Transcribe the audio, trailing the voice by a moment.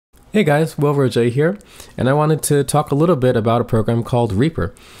Hey guys, Will Roger here, and I wanted to talk a little bit about a program called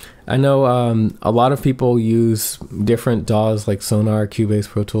REAPER. I know a lot of people use different DAWs like Sonar, Cubase,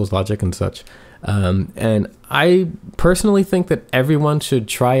 Protools, Logic, and such. And I personally think that everyone should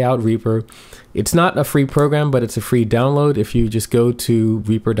try out REAPER. It's not a free program, but it's a free download. If you just go to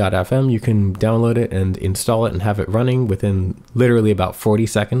reaper.fm, you can download it and install it and have it running within literally about 40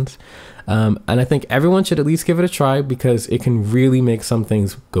 seconds. And I think everyone should at least give it a try because it can really make some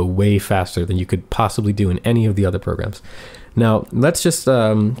things go way faster than you could possibly do in any of the other programs. Now, let's just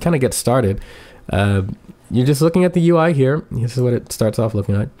kind of get started. You're just looking at the UI here. This is what it starts off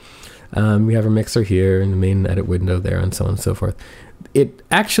looking like. We have a mixer here in the main edit window there and so on and so forth. It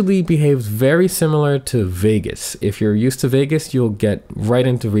actually behaves very similar to Vegas. If you're used to Vegas, you'll get right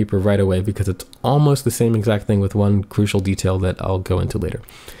into REAPER right away because it's almost the same exact thing with one crucial detail that I'll go into later.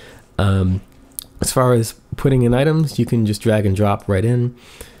 As far as putting in items, you can just drag and drop right in.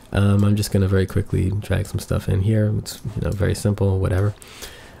 I'm just going to very quickly drag some stuff in here. It's very simple, whatever.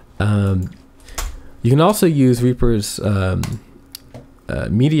 You can also use REAPER's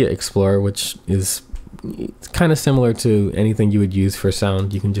Media Explorer, which is kind of similar to anything you would use for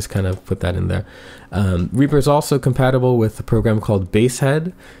sound. You can just kind of put that in there. REAPER is also compatible with a program called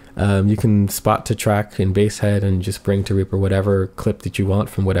Basshead. You can spot to track in Basshead and just bring to REAPER whatever clip that you want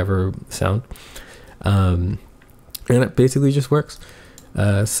from whatever sound. And it basically just works.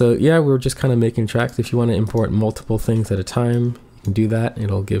 So yeah, we're just kind of making tracks. If you want to import multiple things at a time, you can do that.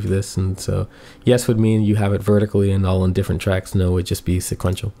 It'll give this. And so yes would mean you have it vertically and all on different tracks. No would just be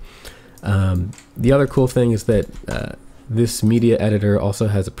sequential. The other cool thing is that this media editor also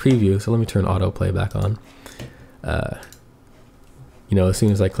has a preview. So let me turn autoplay back on. As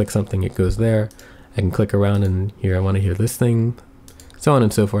soon as I click something, it goes there. I can click around and here I want to hear this thing, so on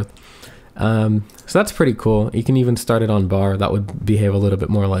and so forth. So that's pretty cool. You can even start it on bar. That would behave a little bit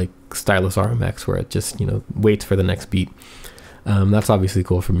more like Stylus RMX, where it just waits for the next beat. That's obviously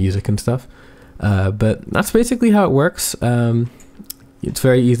cool for music and stuff. But that's basically how it works. It's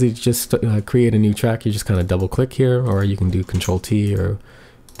very easy to just create a new track. You just kind of double click here, or you can do Control T or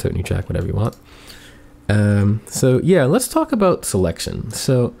insert new track, whatever you want. So yeah, let's talk about selection.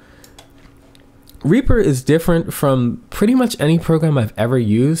 So REAPER is different from pretty much any program I've ever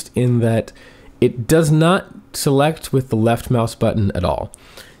used in that it does not select with the left mouse button at all.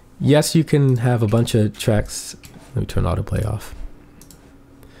 Yes, you can have a bunch of tracks. Let me turn autoplay off.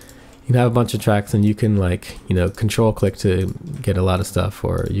 You can have a bunch of tracks and you can control click to get a lot of stuff,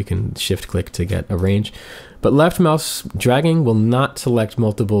 or you can shift click to get a range. But left mouse dragging will not select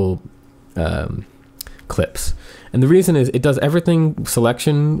multiple clips. And the reason is it does everything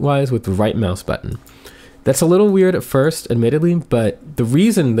selection wise with the right mouse button. That's a little weird at first, admittedly, but the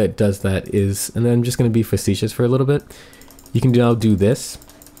reason that does that is, and then I'm just going to be facetious for a little bit, you can now do this.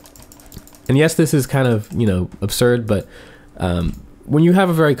 And yes, this is kind of, absurd, but when you have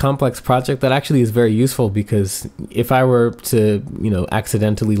a very complex project, that actually is very useful, because if I were to,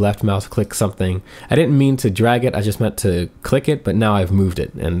 accidentally left mouse click something, I didn't mean to drag it, I just meant to click it, but now I've moved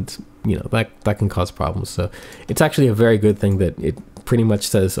it, and that can cause problems. So it's actually a very good thing that it pretty much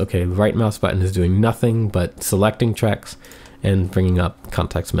says, okay, the right mouse button is doing nothing but selecting tracks and bringing up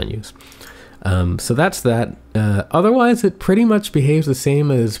context menus. So that's that. Otherwise, it pretty much behaves the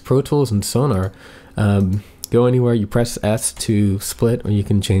same as Pro Tools and Sonar. Go anywhere, you press S to split, or you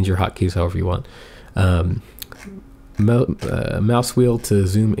can change your hotkeys however you want. Mouse wheel to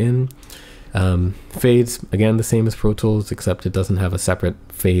zoom in. Fades, again, the same as Pro Tools, except it doesn't have a separate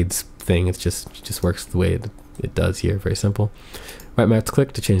fades thing. It just works the way it does here. Very simple. Right mouse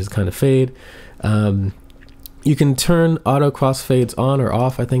click to change the kind of fade. You can turn auto crossfades on or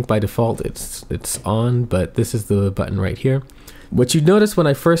off. I think by default it's on, but this is the button right here. What you notice when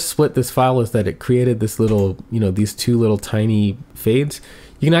I first split this file is that it created this little, these two little tiny fades.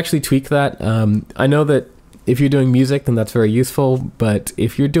 You can actually tweak that. I know that if you're doing music, then that's very useful, but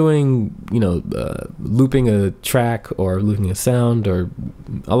if you're doing, looping a track or looping a sound or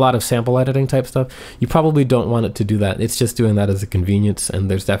a lot of sample editing type stuff, you probably don't want it to do that. It's just doing that as a convenience,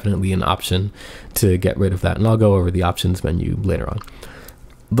 and there's definitely an option to get rid of that, and I'll go over the options menu later on.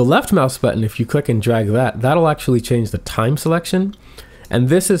 The left mouse button, if you click and drag that'll actually change the time selection. And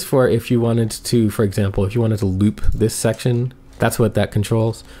this is for if you wanted to, for example, if you wanted to loop this section, that's what that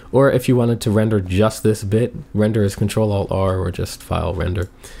controls. Or if you wanted to render just this bit, render is Control-Alt-R or just file render.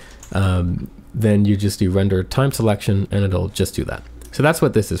 Then you just do render time selection and it'll just do that. So that's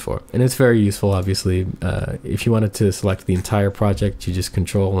what this is for. And it's very useful, obviously. If you wanted to select the entire project, you just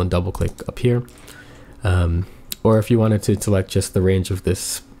control and double click up here. Or if you wanted to select just the range of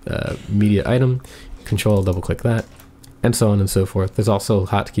this media item, control double click that, and so on and so forth. There's also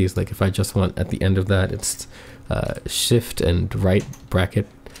hotkeys, like if I just want at the end of that, it's shift and right bracket,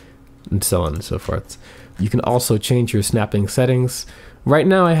 and so on and so forth. You can also change your snapping settings. Right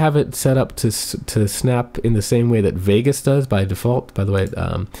now I have it set up to snap in the same way that Vegas does by default. By the way,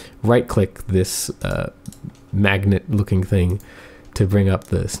 right click this magnet looking thing to bring up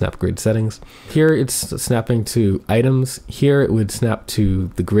the snap grid settings. Here it's snapping to items. Here it would snap to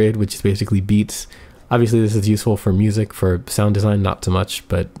the grid, which is basically beats. Obviously this is useful for music, for sound design not so much,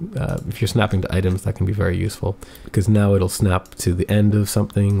 but if you're snapping to items, that can be very useful, because now it'll snap to the end of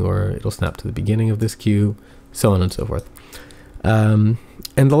something, or it'll snap to the beginning of this cue, so on and so forth. And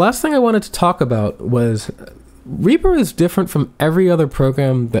the last thing I wanted to talk about was Reaper is different from every other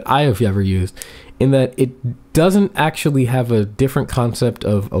program that I have ever used in that it doesn't actually have a different concept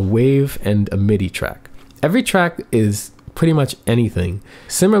of a wave and a MIDI track. Every track is pretty much anything.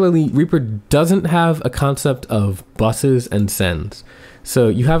 Similarly, Reaper doesn't have a concept of buses and sends. So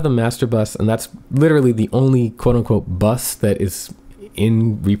you have the master bus, and that's literally the only quote-unquote bus that is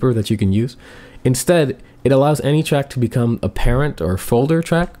in Reaper that you can use. Instead, it allows any track to become a parent or folder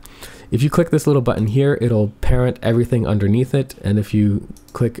track. If you click this little button here, it'll parent everything underneath it. And if you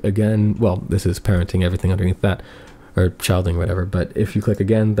click again, well, this is parenting everything underneath that, or childing, whatever. But if you click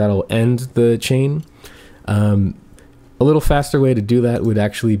again, that'll end the chain. A little faster way to do that would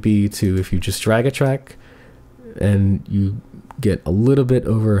actually be to, if you just drag a track and you get a little bit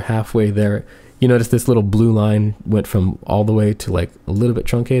over halfway there, you notice this little blue line went from all the way to like a little bit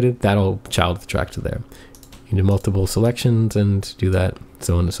truncated. That'll child the track to there. You can do multiple selections and do that,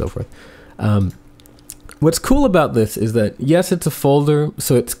 so on and so forth. What's cool about this is that, yes, it's a folder,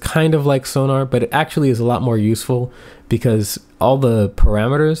 so it's kind of like Sonar, but it actually is a lot more useful because all the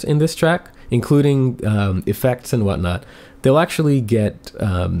parameters in this track, including effects and whatnot, they'll actually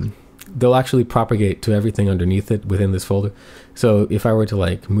propagate to everything underneath it within this folder. So if I were to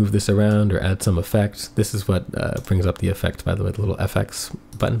like move this around or add some effects, this is what brings up the effect, by the way, the little FX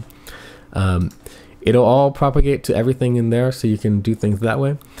button. It'll all propagate to everything in there, so you can do things that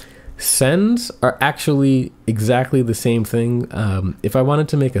way. Sends are actually exactly the same thing. If I wanted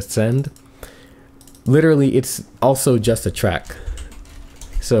to make a send, literally it's also just a track.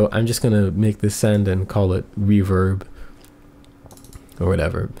 So I'm just gonna make this send and call it reverb or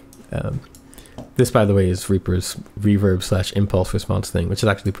whatever. This, by the way, is Reaper's reverb / impulse response thing, which is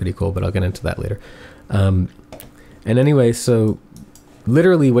actually pretty cool, but I'll get into that later. And anyway, so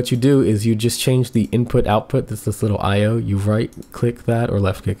literally what you do is you just change the input output. That's this little IO. You right click that, or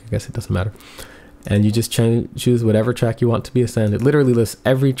left click, I guess it doesn't matter. And you just choose whatever track you want to be a send. It literally lists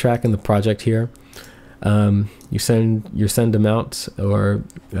every track in the project here. You send your send amount or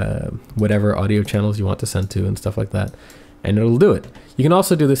whatever audio channels you want to send to and stuff like that, and it'll do it. You can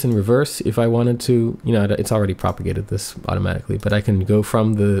also do this in reverse if I wanted to. You know, it's already propagated this automatically, but I can go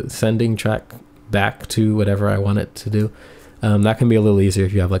from the sending track back to whatever I want it to do. That can be a little easier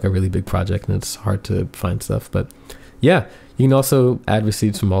if you have like a really big project and it's hard to find stuff. But yeah, you can also add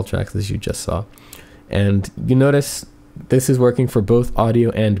receipts from all tracks, as you just saw. And you notice this is working for both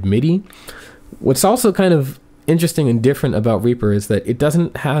audio and MIDI. What's also kind of interesting and different about Reaper is that it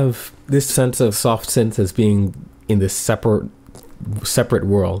doesn't have this sense of soft synths as being in this separate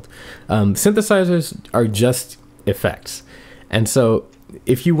world. Synthesizers are just effects. And so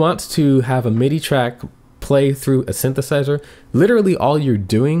if you want to have a MIDI track play through a synthesizer, literally all you're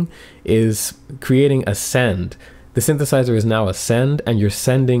doing is creating a send. The synthesizer is now a send, and you're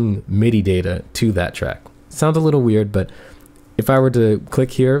sending MIDI data to that track. Sounds a little weird, but if I were to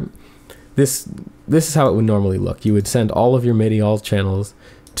click here, this is how it would normally look. You would send all of your MIDI, all channels,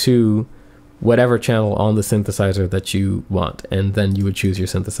 to whatever channel on the synthesizer that you want, and then you would choose your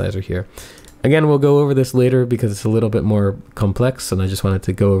synthesizer here. Again, we'll go over this later because it's a little bit more complex, and I just wanted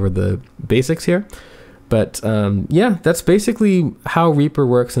to go over the basics here. But yeah, that's basically how Reaper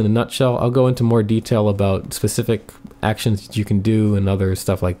works in a nutshell. I'll go into more detail about specific actions that you can do and other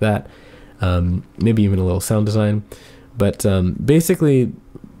stuff like that, maybe even a little sound design. But basically,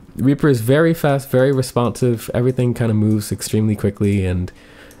 Reaper is very fast, very responsive. Everything kind of moves extremely quickly, and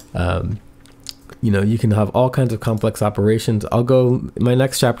you know, you can have all kinds of complex operations. My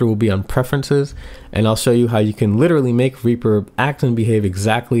next chapter will be on preferences, and I'll show you how you can literally make Reaper act and behave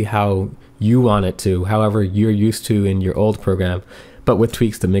exactly how you want it to, however you're used to in your old program, but with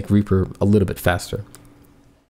tweaks to make Reaper a little bit faster.